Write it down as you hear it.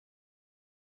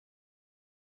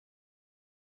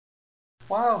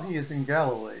while he is in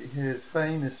Galilee, his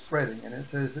fame is spreading, and it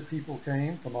says that people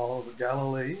came from all over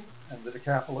Galilee and the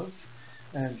Decapolis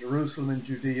and Jerusalem and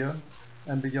Judea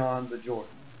and beyond the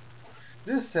Jordan.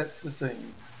 This sets the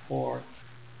scene for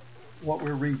what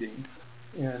we're reading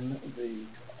in the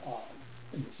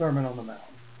Sermon on the Mount.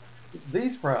 It's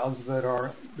these crowds that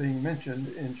are being mentioned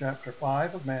in chapter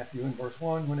 5 of Matthew in verse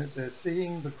 1 when it says,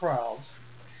 "Seeing the crowds,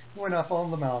 he went up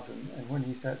on the mountain, and when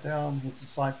he sat down, his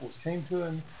disciples came to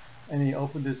him, and he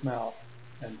opened his mouth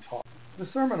and taught." The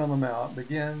Sermon on the Mount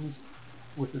begins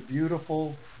with the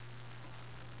beautiful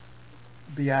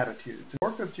Beatitudes. The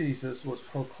work of Jesus was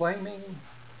proclaiming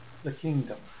the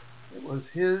kingdom. It was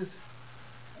his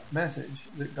message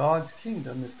that God's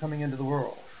kingdom is coming into the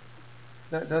world.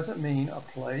 That doesn't mean a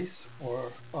place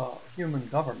or a human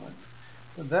government,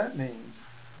 but that means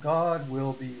God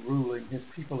will be ruling his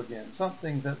people again,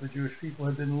 something that the Jewish people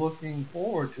had been looking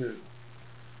forward to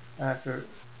after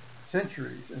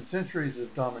centuries and centuries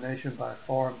of domination by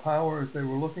foreign powers. They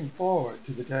were looking forward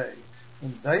to the day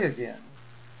when they again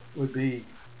would be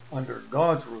under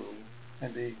God's rule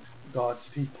and be God's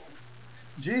people.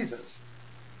 Jesus,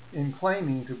 in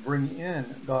claiming to bring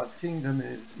in God's kingdom,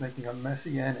 is making a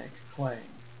messianic claim.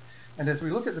 And as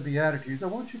we look at the Beatitudes, I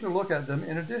want you to look at them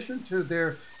in addition to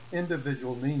their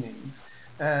individual meanings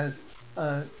as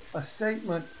a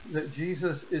statement that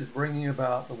Jesus is bringing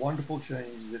about the wonderful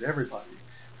change that everybody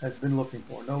has been looking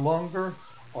for. No longer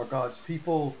are God's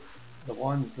people the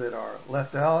ones that are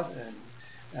left out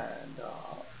and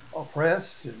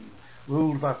oppressed and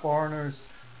ruled by foreigners,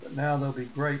 but now there'll be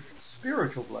great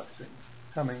spiritual blessings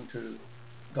coming to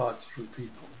God's true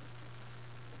people.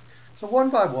 So one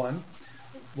by one,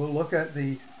 we'll look at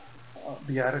the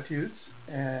Beatitudes,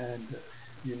 and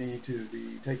you need to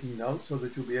be taking notes so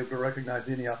that you'll be able to recognize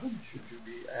any of them should you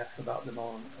be asked about them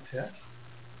on a test.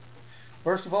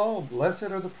 First of all, blessed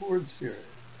are the poor in spirit,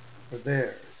 for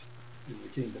theirs is the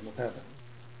kingdom of heaven.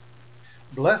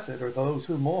 Blessed are those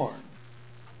who mourn,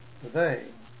 for they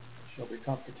shall be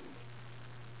comforted.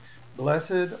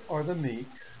 Blessed are the meek,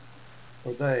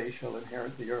 for they shall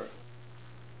inherit the earth.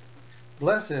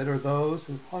 Blessed are those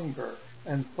who hunger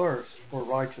and thirst for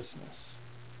righteousness,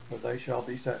 for they shall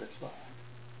be satisfied.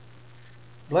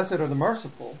 Blessed are the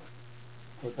merciful,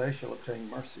 for they shall obtain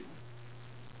mercy.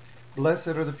 Blessed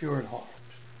are the pure in heart,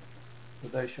 for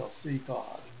they shall see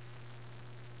God.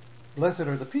 Blessed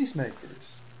are the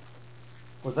peacemakers,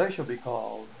 for they shall be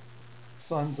called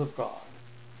sons of God.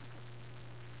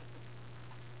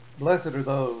 Blessed are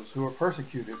those who are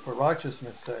persecuted for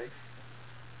righteousness' sake,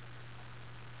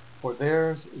 for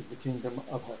theirs is the kingdom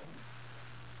of heaven.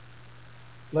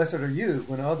 Blessed are you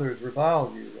when others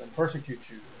revile you and persecute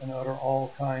you and utter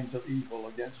all kinds of evil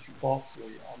against you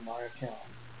falsely on my account.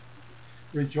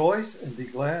 Rejoice and be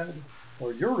glad,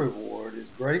 for your reward is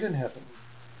great in heaven,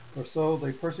 for so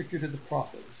they persecuted the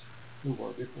prophets who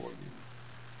were before you.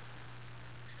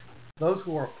 Those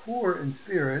who are poor in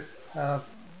spirit have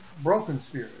broken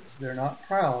spirits. They're not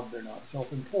proud, they're not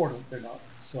self-important, they're not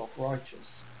self-righteous.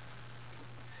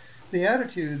 The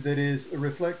attitude that is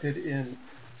reflected in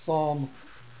Psalm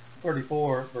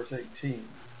 34, verse 18.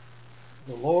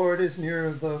 The Lord is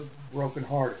near the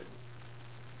brokenhearted,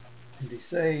 and he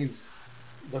saves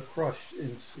the crushed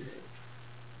in spirit.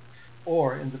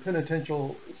 Or in the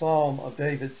penitential Psalm of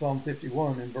David, Psalm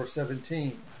 51, in verse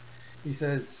 17, he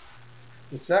says,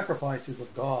 the sacrifices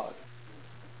of God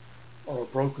are a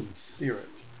broken spirit,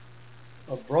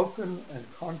 a broken and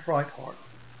contrite heart,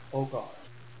 O God,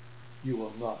 you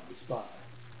will not despise.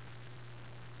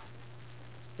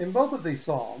 In both of these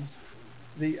Psalms,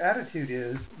 the attitude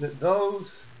is that those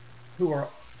who are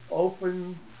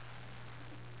open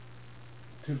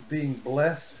to being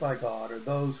blessed by God are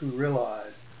those who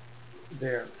realize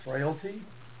their frailty,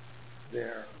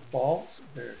 their faults,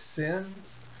 their sins,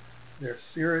 their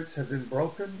spirits have been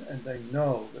broken, and they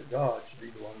know that God should be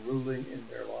the one ruling in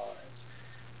their lives.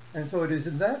 And so it is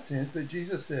in that sense that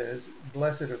Jesus says,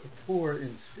 blessed are the poor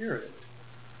in spirit,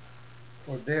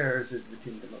 for theirs is the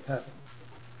kingdom of heaven.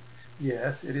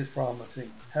 Yes, it is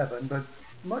promising heaven, but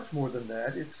much more than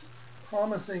that, it's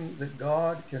promising that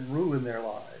God can rule in their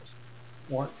lives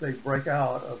once they break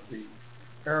out of the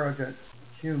arrogant,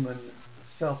 human,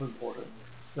 self-important,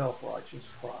 self-righteous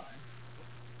pride.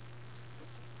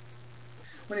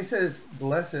 When he says,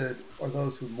 blessed are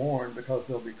those who mourn because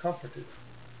they'll be comforted,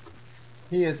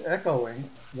 he is echoing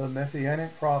the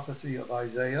messianic prophecy of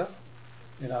Isaiah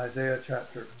in Isaiah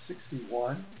chapter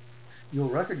 61. You'll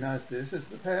recognize this as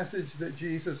the passage that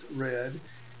Jesus read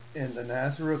in the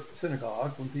Nazareth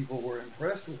synagogue when people were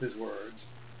impressed with his words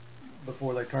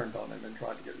before they turned on him and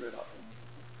tried to get rid of him.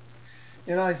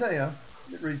 In Isaiah,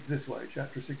 It reads this way,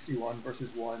 chapter 61, verses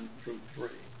 1 through 3.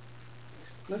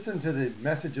 Listen to the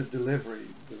message of delivery,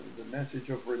 the message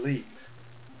of relief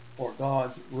for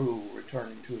God's rule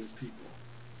returning to his people.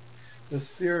 The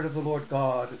Spirit of the Lord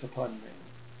God is upon me,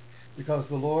 because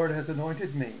the Lord has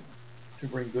anointed me to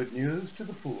bring good news to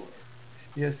the poor.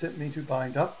 He has sent me to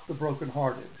bind up the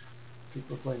brokenhearted, to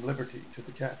proclaim liberty to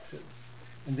the captives,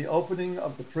 and the opening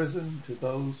of the prison to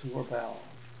those who are bound,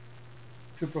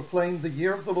 to proclaim the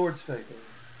year of the Lord's favor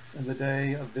and the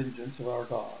day of vengeance of our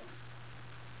God,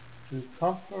 to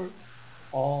comfort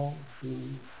all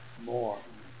who mourn,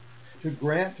 to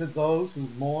grant to those who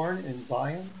mourn in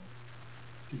Zion,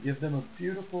 to give them a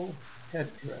beautiful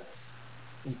headdress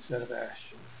instead of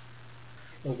ashes.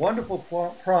 The wonderful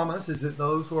promise is that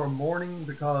those who are mourning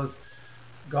because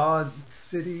God's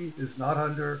city is not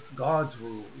under God's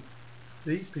rule,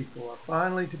 these people are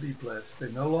finally to be blessed. They're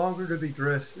no longer to be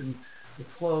dressed in the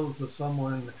clothes of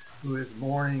someone who is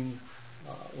mourning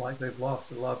like they've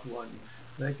lost a loved one.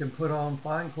 They can put on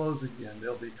fine clothes again.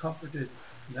 They'll be comforted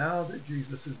now that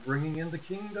Jesus is bringing in the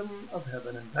kingdom of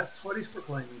heaven, and that's what he's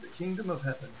proclaiming, the kingdom of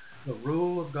heaven, the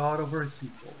rule of God over his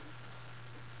people.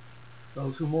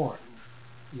 Those who mourn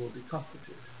will be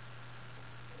comforted.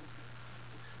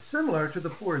 Similar to the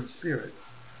poor in spirit,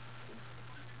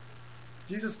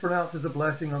 Jesus pronounces a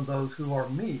blessing on those who are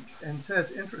meek and says,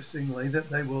 interestingly, that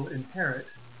they will inherit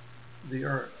the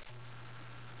earth.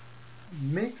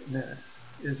 Meekness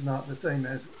is not the same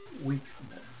as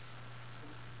weakness.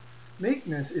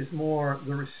 Meekness is more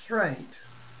the restraint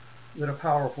that a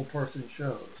powerful person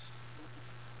shows.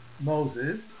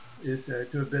 Moses is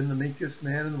said to have been the meekest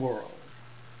man in the world.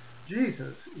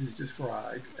 Jesus is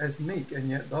described as meek, and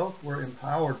yet both were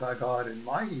empowered by God in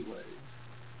mighty ways,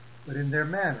 but in their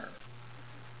manner,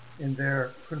 in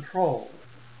their control,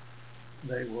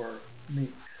 they were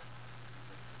meek.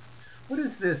 What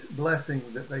is this blessing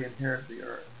that they inherit the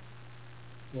earth?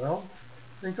 Well,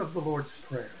 think of the Lord's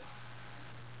Prayer.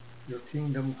 Your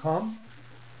kingdom come,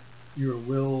 your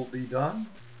will be done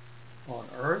on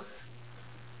earth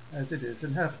as it is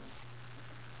in heaven.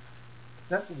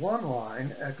 That's one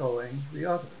line echoing the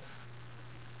other.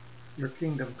 Your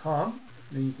kingdom come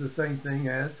means the same thing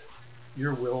as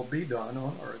your will be done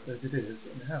on earth as it is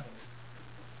in heaven.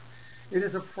 It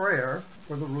is a prayer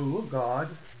for the rule of God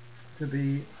to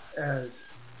be as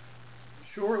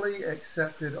surely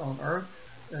accepted on earth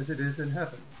as it is in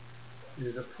heaven. It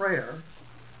is a prayer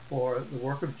for the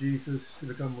work of Jesus to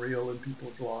become real in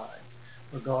people's lives,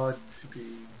 for God to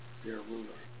be their ruler.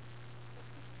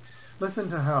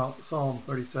 Listen to how Psalm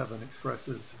 37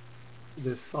 expresses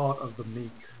this thought of the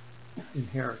meek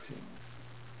inheriting.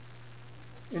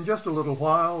 In just a little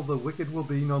while, the wicked will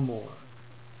be no more.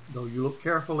 Though you look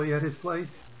carefully at his place,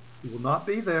 he will not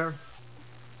be there,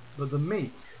 but the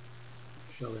meek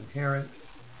shall inherit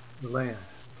the land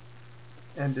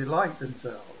and delight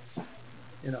themselves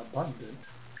in abundant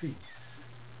peace.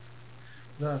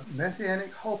 The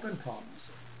messianic hope and promise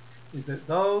is that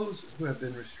those who have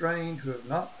been restrained, who have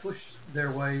not pushed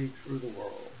their way through the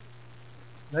world,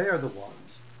 they are the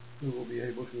ones who will be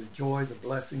able to enjoy the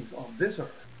blessings on this earth,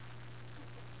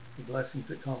 the blessings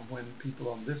that come when people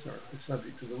on this earth are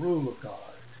subject to the rule of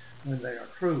God, when they are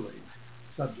truly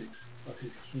subjects of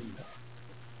his kingdom.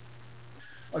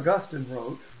 Augustine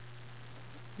wrote,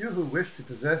 "You who wish to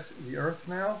possess the earth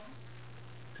now,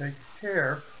 take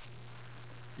care.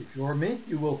 If you're meek,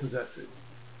 you will possess it.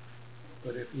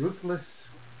 But if ruthless,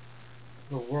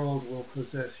 the world will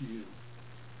possess you."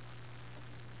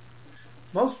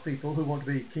 Most people who want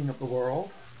to be king of the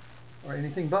world are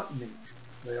anything but meek.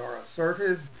 They are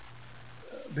assertive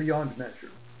beyond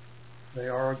measure. They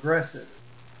are aggressive.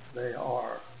 They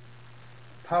are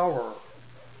power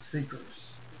seekers.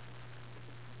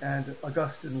 And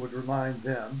Augustine would remind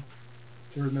them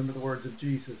to remember the words of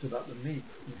Jesus about the meek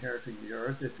inheriting the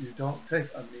earth. If you don't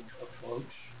take a meek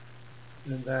approach,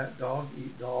 then that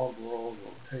dog-eat-dog world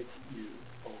will take you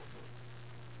over.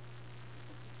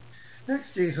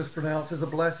 Next, Jesus pronounces a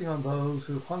blessing on those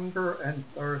who hunger and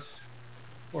thirst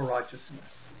for righteousness.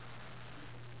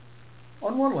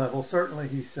 On one level, certainly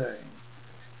he's saying,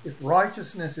 if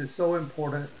righteousness is so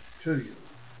important to you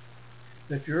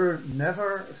that you're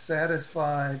never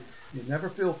satisfied, you never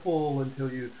feel full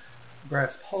until you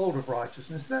grasp hold of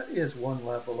righteousness, that is one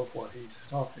level of what he's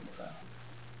talking about.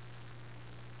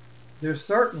 There's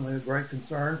certainly a great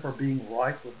concern for being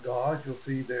right with God. You'll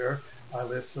see there I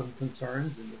list some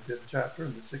concerns in the 5th chapter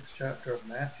and the 6th chapter of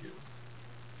Matthew.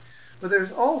 But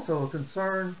there's also a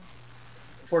concern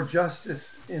for justice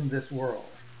in this world.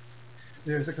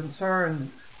 There's a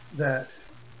concern that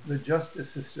the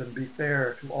justice system be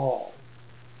fair to all.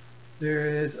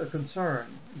 There is a concern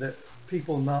that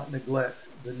people not neglect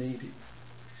the needy.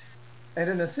 And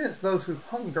in a sense, those who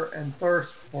hunger and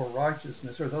thirst for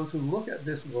righteousness are those who look at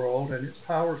this world and its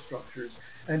power structures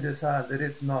and decide that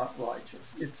it's not righteous.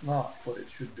 It's not what it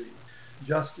should be.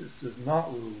 Justice does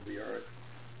not rule the earth.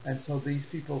 And so these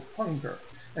people hunger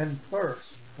and thirst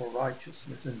for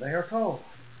righteousness. And they are told,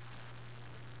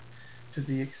 to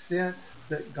the extent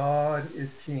that God is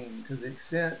king, to the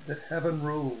extent that heaven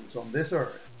rules on this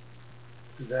earth,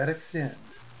 to that extent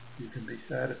you can be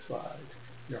satisfied.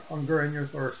 Your hunger and your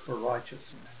thirst for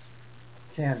righteousness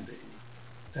can be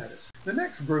satisfied. The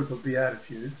next group of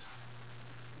Beatitudes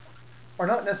are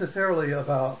not necessarily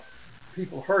about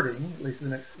people hurting, at least the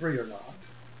next three are not.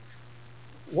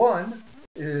 One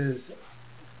is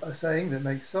a saying that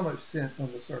makes so much sense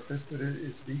on the surface, but it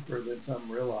is deeper than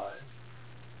some realize.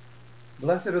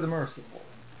 Blessed are the merciful,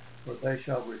 for they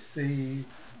shall receive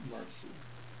mercy.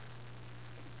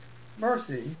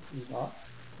 Mercy is not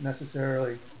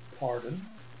necessarily pardon.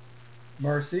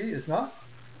 Mercy is not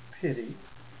pity.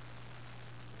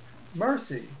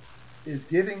 Mercy is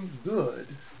giving good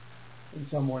when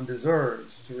someone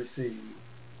deserves to receive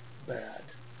bad.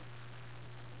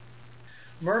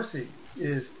 Mercy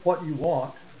is what you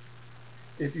want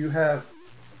if you have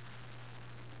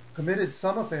committed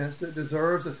some offense that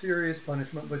deserves a serious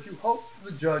punishment, but you hope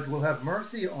the judge will have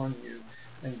mercy on you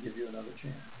and give you another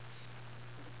chance.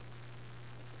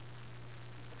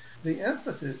 The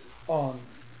emphasis on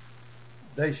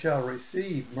they shall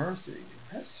receive mercy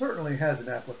certainly has an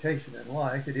application in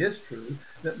life. It is true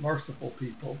that merciful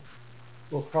people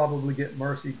will probably get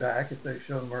mercy back if they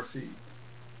show mercy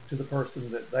to the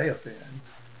person that they offend.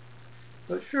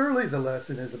 But surely the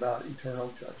lesson is about eternal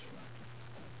judgment.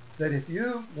 That if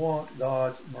you want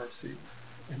God's mercy,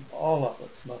 and all of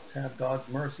us must have God's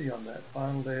mercy on that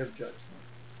final day of judgment,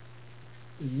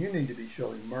 then you need to be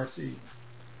showing mercy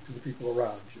to the people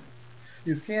around you.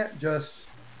 You can't just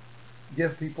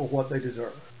give people what they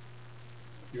deserve.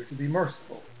 You're to be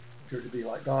merciful. If you're to be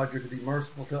like God, you're to be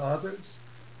merciful to others.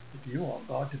 If you want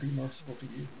God to be merciful to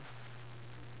you.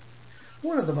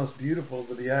 One of the most beautiful of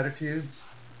the Beatitudes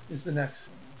is the next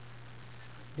one.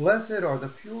 Blessed are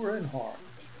the pure in heart,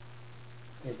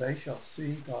 for they shall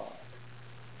see God.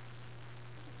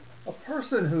 A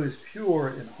person who is pure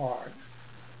in heart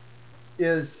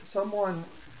is someone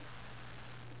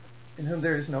in whom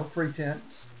there is no pretense.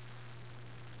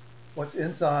 What's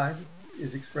inside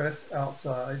is expressed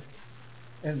outside,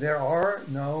 and there are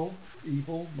no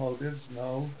evil motives,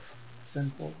 no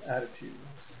sinful attitudes.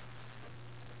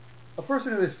 A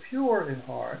person who is pure in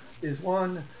heart is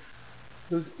one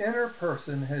whose inner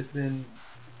person has been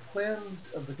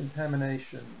cleansed of the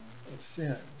contamination of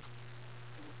sin.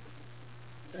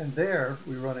 And there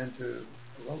we run into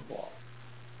a roadblock.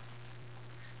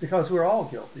 Because we're all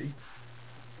guilty,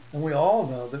 and we all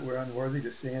know that we're unworthy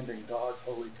to stand in God's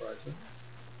holy presence.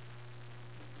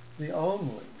 The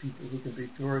only people who can be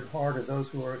pure in heart are those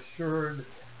who are assured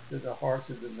that their hearts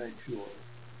have been made pure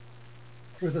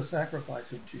through the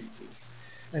sacrifice of Jesus.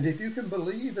 And if you can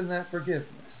believe in that forgiveness,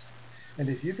 and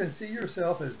if you can see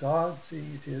yourself as God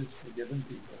sees his forgiven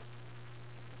people,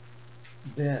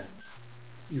 then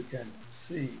you can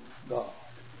see God.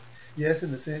 Yes,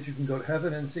 in the sense you can go to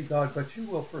heaven and see God, but you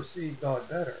will perceive God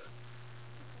better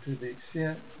to the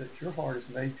extent that your heart is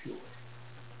made pure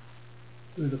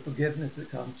through the forgiveness that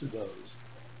comes to those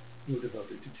who are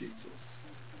devoted to Jesus.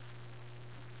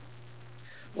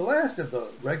 The last of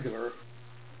the regular,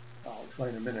 I'll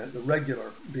explain in a minute, the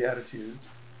regular Beatitudes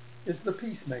is the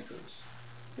peacemakers.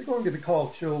 They're going to be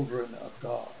called children of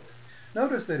God.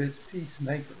 Notice that it's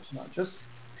peacemakers, not just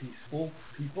peaceful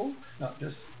people, not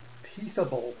just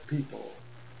peaceable people,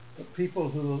 but people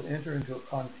who will enter into a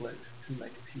conflict to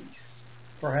make peace.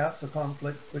 Perhaps a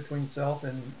conflict between self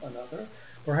and another,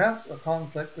 perhaps a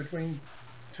conflict between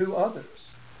two others.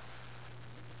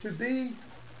 To be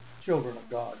children of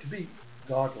God, to be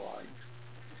godlike,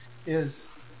 is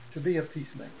to be a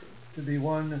peacemaker, to be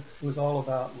one who is all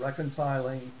about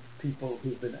reconciling people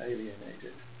who've been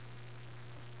alienated.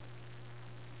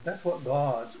 That's what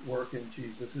God's work in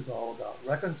Jesus is all about,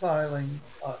 reconciling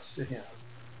us to him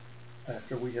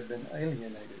after we have been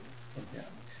alienated from him.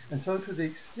 And so to the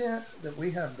extent that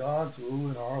we have God's rule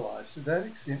in our lives, to that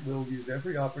extent we'll use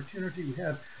every opportunity we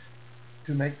have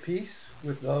to make peace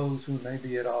with those who may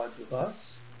be at odds with us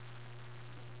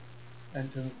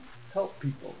and to help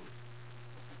people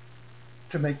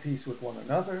to make peace with one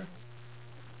another,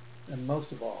 and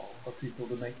most of all, for people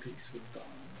to make peace with God.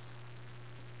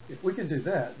 If we can do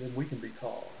that, then we can be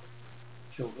called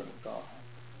children of God.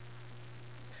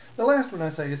 The last one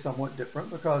I say is somewhat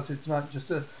different because it's not just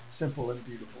a simple and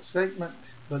beautiful statement,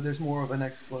 but there's more of an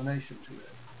explanation to it.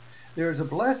 There is a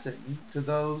blessing to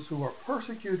those who are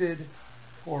persecuted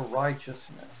for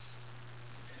righteousness.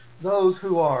 Those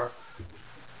who are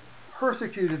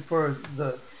persecuted for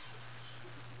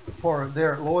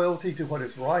their loyalty to what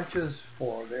is righteous,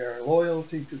 for their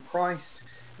loyalty to Christ.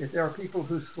 If there are people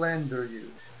who slander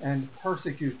you and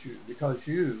persecute you because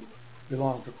you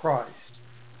belong to Christ,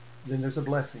 then there's a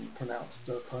blessing pronounced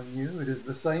upon you. It is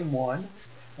the same one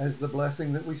as the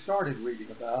blessing that we started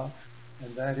reading about,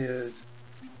 and that is,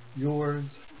 yours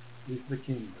is the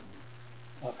kingdom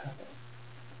of heaven.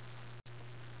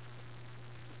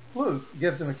 Luke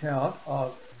gives an account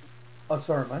of a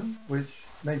sermon, which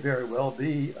may very well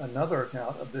be another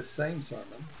account of this same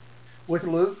sermon, with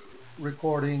Luke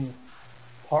recording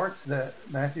parts that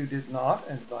Matthew did not,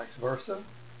 and vice versa.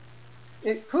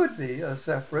 It could be a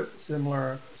separate,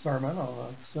 similar sermon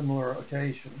on a similar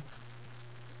occasion,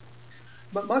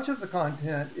 but much of the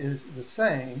content is the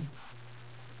same,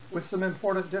 with some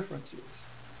important differences.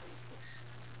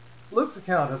 Luke's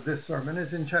account of this sermon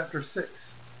is in chapter 6.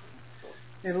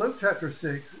 In Luke chapter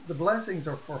 6, the blessings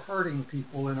are for hurting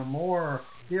people in a more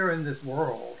here in this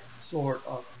world sort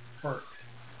of hurt.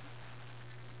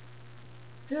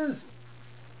 His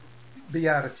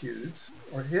Beatitudes,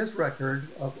 or his record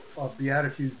of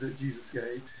Beatitudes that Jesus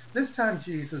gave, this time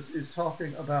Jesus is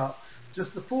talking about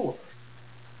just the poor,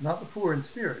 not the poor in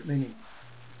spirit, meaning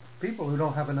people who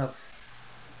don't have enough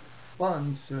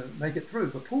funds to make it through,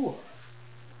 the poor.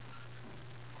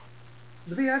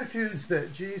 The Beatitudes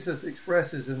that Jesus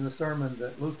expresses in the sermon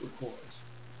that Luke records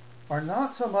are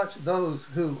not so much those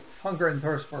who hunger and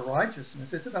thirst for righteousness.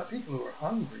 It's about people who are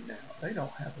hungry now. They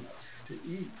don't have enough to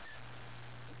eat.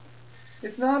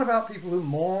 It's not about people who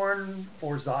mourn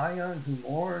for Zion, who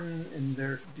mourn in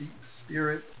their deep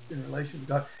spirit in relation to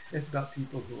God. It's about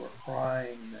people who are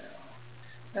crying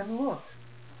now. And look,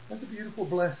 that's a beautiful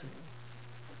blessing.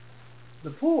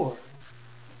 The poor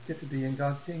get to be in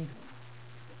God's kingdom.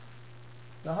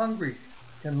 The hungry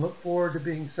can look forward to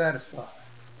being satisfied.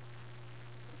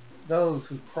 Those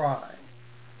who cry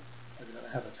are going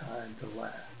to have a time to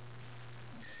laugh.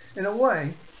 In a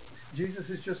way, Jesus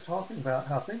is just talking about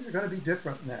how things are going to be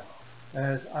different now.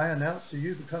 As I announce to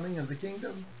you the coming of the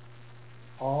kingdom,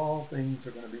 all things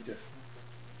are going to be different.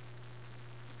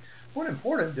 One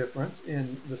important difference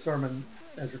in the sermon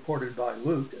as recorded by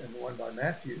Luke and the one by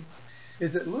Matthew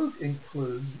is that Luke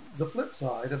includes the flip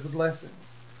side of the blessings.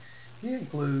 He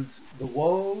includes the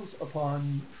woes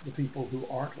upon the people who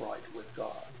aren't right with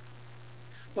God.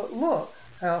 But look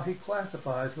how he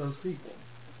classifies those people.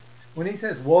 When he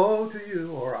says, woe to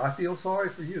you, or I feel sorry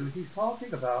for you, he's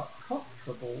talking about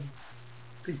comfortable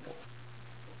people.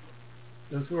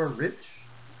 Those who are rich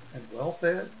and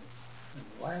well-fed and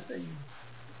laughing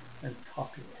and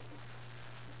popular.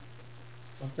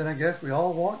 Something I guess we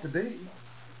all want to be.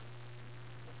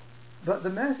 But the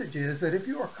message is that if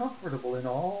you are comfortable in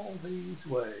all these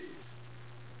ways,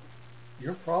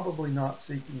 you're probably not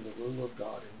seeking the rule of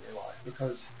God in your life,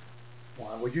 because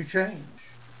why would you change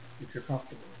if you're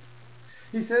comfortable?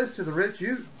 He says to the rich,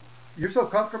 you're so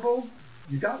comfortable,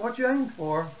 you got what you aimed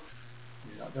for,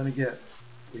 you're not going to get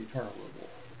the eternal reward.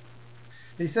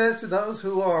 He says to those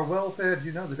who are well-fed,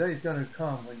 you know the day is going to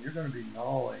come when you're going to be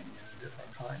gnawing in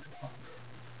different kinds of hunger.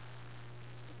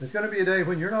 There's going to be a day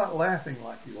when you're not laughing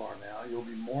like you are now. You'll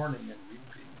be mourning and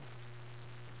weeping.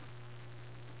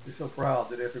 You're so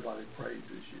proud that everybody praises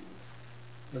you.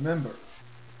 Remember,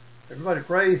 everybody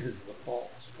praises the false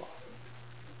prophet.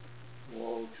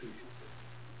 Woe to you.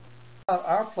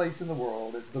 Our place in the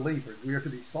world as believers, we are to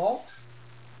be salt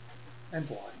and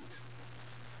light.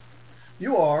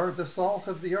 You are the salt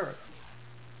of the earth.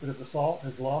 But if the salt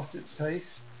has lost its taste,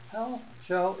 how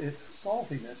shall its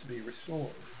saltiness be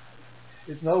restored?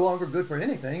 It's no longer good for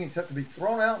anything except to be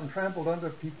thrown out and trampled under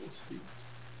people's feet.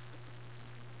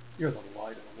 You're the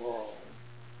light of the world.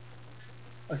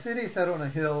 A city set on a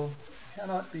hill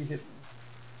cannot be hidden,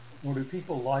 nor do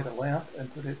people light a lamp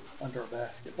and put it under a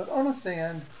basket, but on a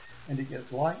stand, and it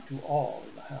gives light to all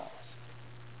in the house.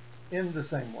 In the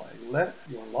same way, let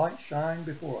your light shine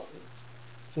before others,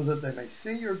 so that they may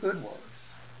see your good works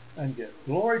and give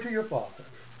glory to your Father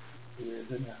who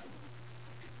is in heaven.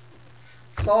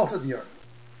 Salt of the earth.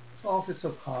 Salt is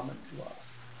so common to us.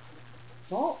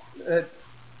 Salt at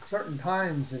certain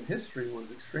times in history was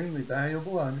extremely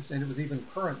valuable. I understand it was even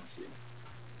currency.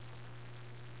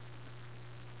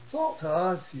 Salt to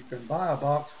us, you can buy a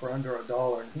box for under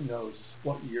 $1, and who knows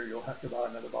what year you'll have to buy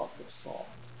another box of salt.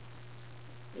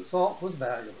 But salt was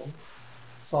valuable.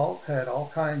 Salt had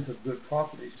all kinds of good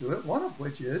properties to it, one of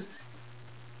which is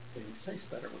things taste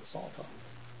better with salt on them.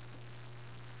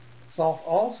 Salt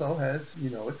also has,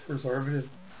 its preservative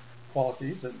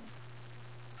qualities, and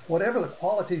whatever the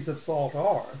qualities of salt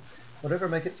are, whatever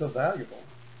make it so valuable,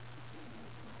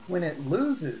 when it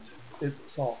loses its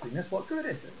saltiness, what good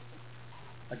is it?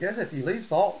 I guess if you leave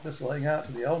salt just laying out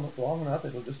to the elements long enough,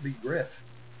 it'll just be grit.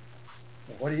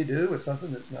 And what do you do with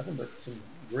something that's nothing but some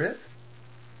grit?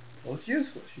 Well, it's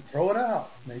useless. You throw it out.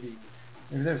 Maybe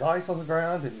there's ice on the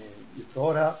ground and you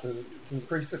throw it out to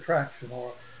increase the traction,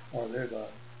 or there's a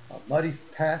muddy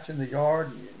patch in the yard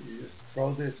and you just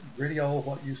throw this gritty old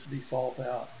what used to be salt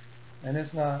out, and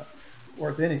it's not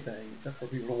worth anything except for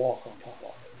people to walk on top of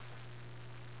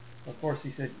it. Of course,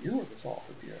 he said, you are the salt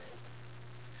of the earth.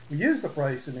 We use the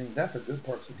phrase to mean that's a good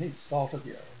person. He's salt of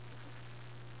the earth.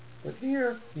 But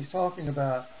here he's talking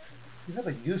about you have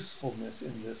a usefulness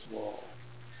in this world.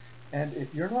 And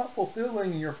if you're not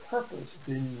fulfilling your purpose,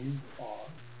 then you are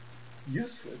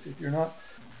useless if you're not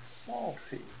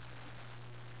salty.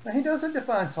 Now, he doesn't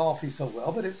define salty so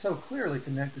well, but it's so clearly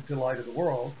connected to light of the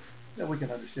world that we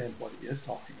can understand what he is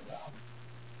talking about.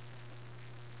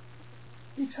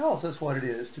 He tells us what it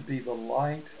is to be the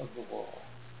light of the world.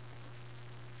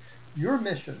 Your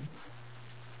mission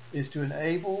is to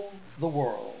enable the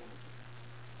world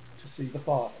to see the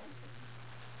Father.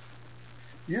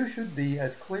 You should be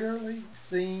as clearly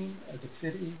seen as a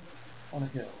city on a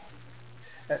hill.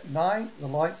 At night, the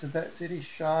lights of that city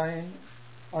shine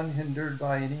unhindered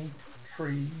by any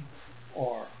tree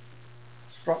or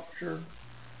structure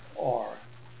or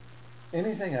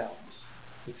anything else.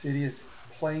 The city is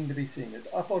plain to be seen. It's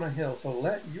up on a hill, so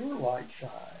let your light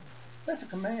shine. That's a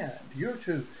command. You're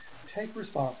to take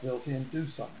responsibility and do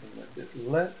something with it.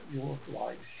 Let your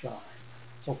light shine.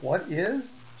 So what is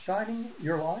shining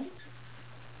your light?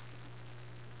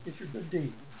 It's your good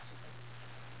deeds.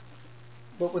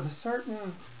 But with a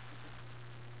certain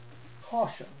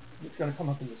caution that's going to come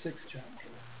up in the 6th chapter.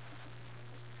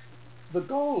 The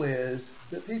goal is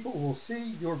that people will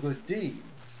see your good deeds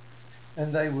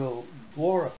and they will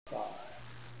glorify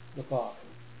the Father.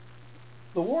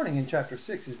 The warning in chapter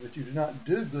 6 is that you do not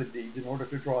do good deeds in order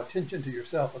to draw attention to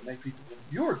yourself and make people think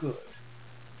you're good.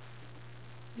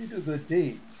 You do good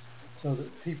deeds so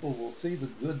that people will see the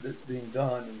good that's being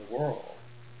done in the world,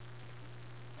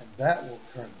 and that will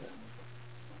turn them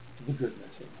to the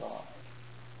goodness of God.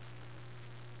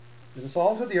 You're the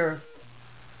salt of the earth.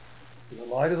 You're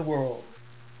the light of the world.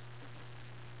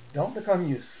 Don't become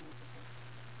useless.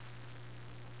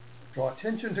 Draw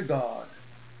attention to God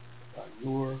by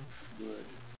your good.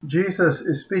 Jesus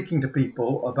is speaking to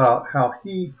people about how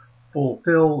he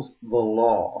fulfills the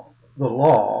law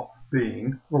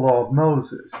being the law of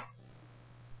Moses.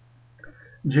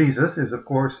 Jesus is, of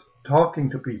course, talking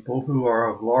to people who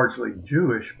are of largely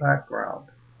Jewish background.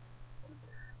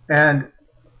 And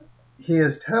he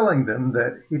is telling them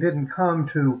that he didn't come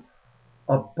to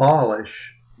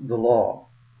abolish the law.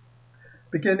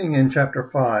 Beginning in chapter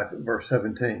 5, verse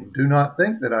 17, do not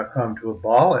think that I've come to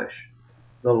abolish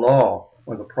the law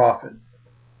or the prophets.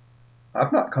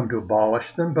 I've not come to abolish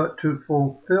them, but to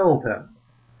fulfill them.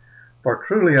 For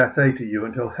truly I say to you,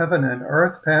 until heaven and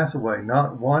earth pass away,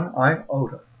 not one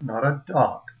iota, not a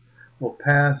dot, will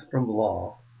pass from the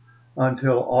law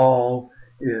until all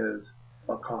is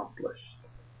accomplished.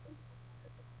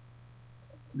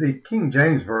 The King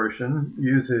James Version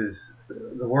uses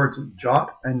the words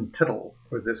jot and tittle,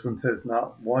 where this one says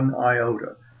not one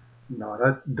iota, not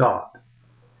a dot.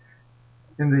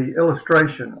 In the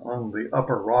illustration on the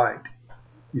upper right,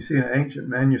 you see an ancient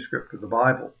manuscript of the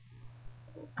Bible.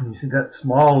 And you see that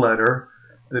small letter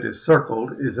that is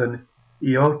circled is an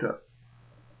iota,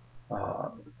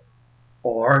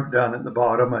 or down at the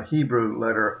bottom a Hebrew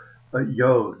letter, a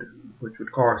yod, which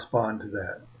would correspond to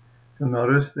that. You'll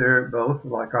notice they're both,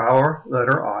 like our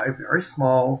letter I, very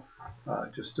small,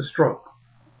 just a stroke.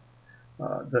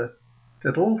 The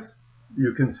tittles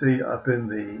you can see up in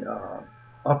the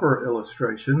upper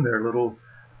illustration. There are little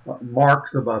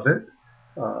marks above it.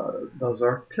 Those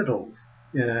are tittles.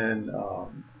 In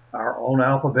our own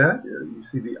alphabet, you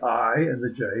see the I and the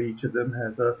J. Each of them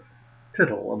has a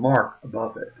tittle, a mark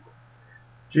above it.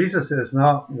 Jesus says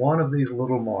not one of these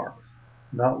little marks,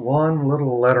 not one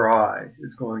little letter I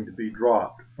is going to be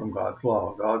dropped from God's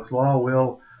law. God's law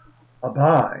will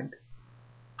abide.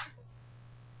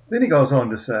 Then he goes on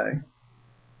to say,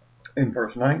 in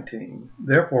verse 19,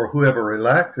 therefore whoever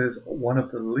relaxes one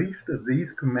of the least of these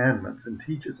commandments and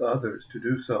teaches others to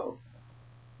do so,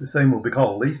 the same will be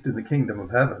called least in the kingdom of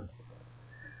heaven.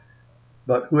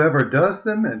 But whoever does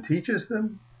them and teaches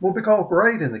them will be called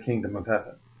great in the kingdom of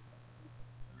heaven.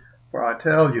 For I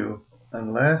tell you,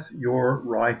 unless your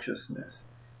righteousness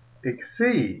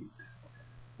exceeds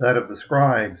that of the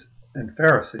scribes and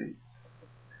Pharisees,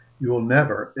 you will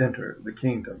never enter the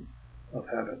kingdom of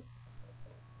heaven.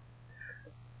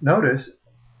 Notice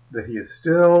that he is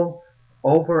still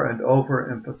over and over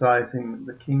emphasizing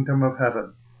the kingdom of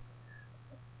heaven.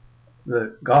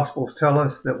 The Gospels tell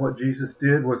us that what Jesus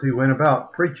did was he went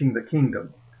about preaching the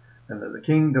kingdom, and that the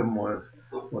kingdom was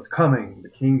coming, the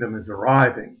kingdom is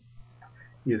arriving.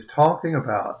 He is talking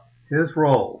about his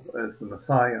role as the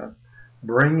Messiah,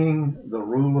 bringing the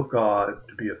rule of God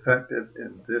to be effective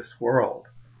in this world.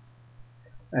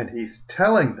 And he's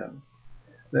telling them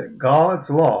that God's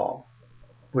law,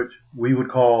 which we would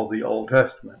call the Old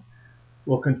Testament,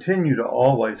 will continue to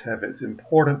always have its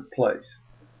important place,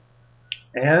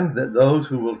 and that those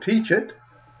who will teach it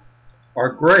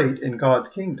are great in God's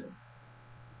kingdom.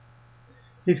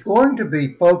 He's going to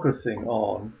be focusing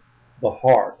on the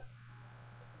heart.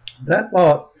 That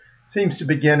thought seems to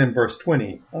begin in verse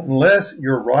 20. Unless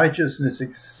your righteousness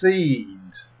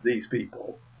exceeds these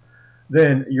people,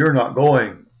 then you're not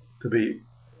going to be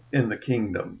in the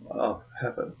kingdom of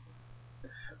heaven.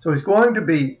 So he's going to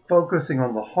be focusing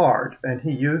on the heart, and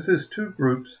he uses two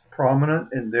groups prominent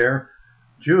in their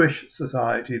Jewish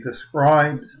society, the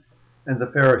scribes and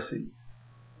the Pharisees.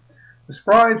 The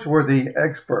scribes were the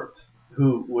experts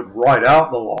who would write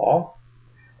out the law,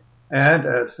 and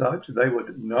as such they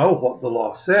would know what the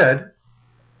law said,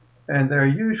 and they're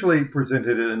usually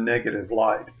presented in a negative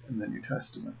light in the New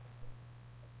Testament.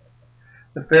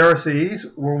 The Pharisees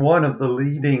were one of the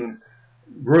leading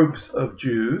groups of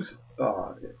Jews,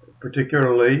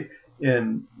 particularly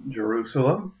in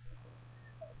Jerusalem.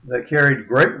 They carried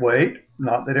great weight,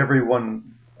 not that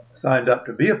everyone signed up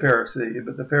to be a Pharisee,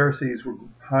 but the Pharisees were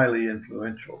highly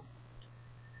influential.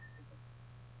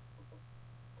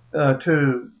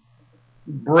 To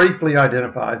briefly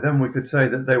identify them, we could say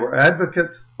that they were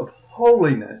advocates of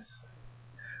holiness,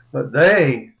 but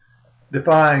they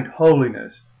defined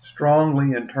holiness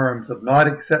strongly in terms of not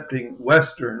accepting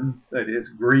Western, that is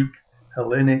Greek,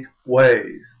 Hellenic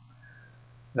ways.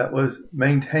 That was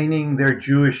maintaining their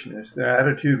Jewishness. Their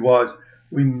attitude was,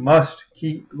 we must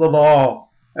keep the law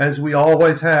as we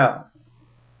always have.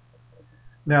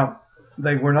 Now,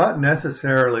 they were not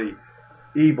necessarily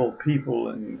evil people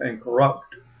and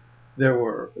corrupt. They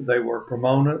were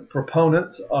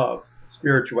proponents of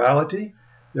spirituality.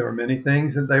 There were many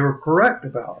things that they were correct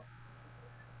about.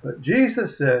 But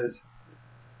Jesus says,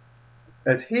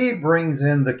 as he brings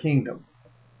in the kingdom,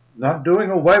 he's not doing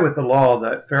away with the law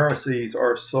that Pharisees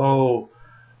are so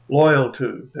loyal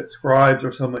to, that scribes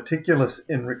are so meticulous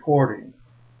in recording.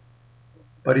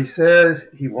 But he says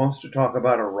he wants to talk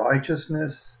about a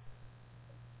righteousness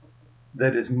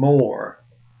that is more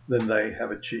than they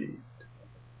have achieved.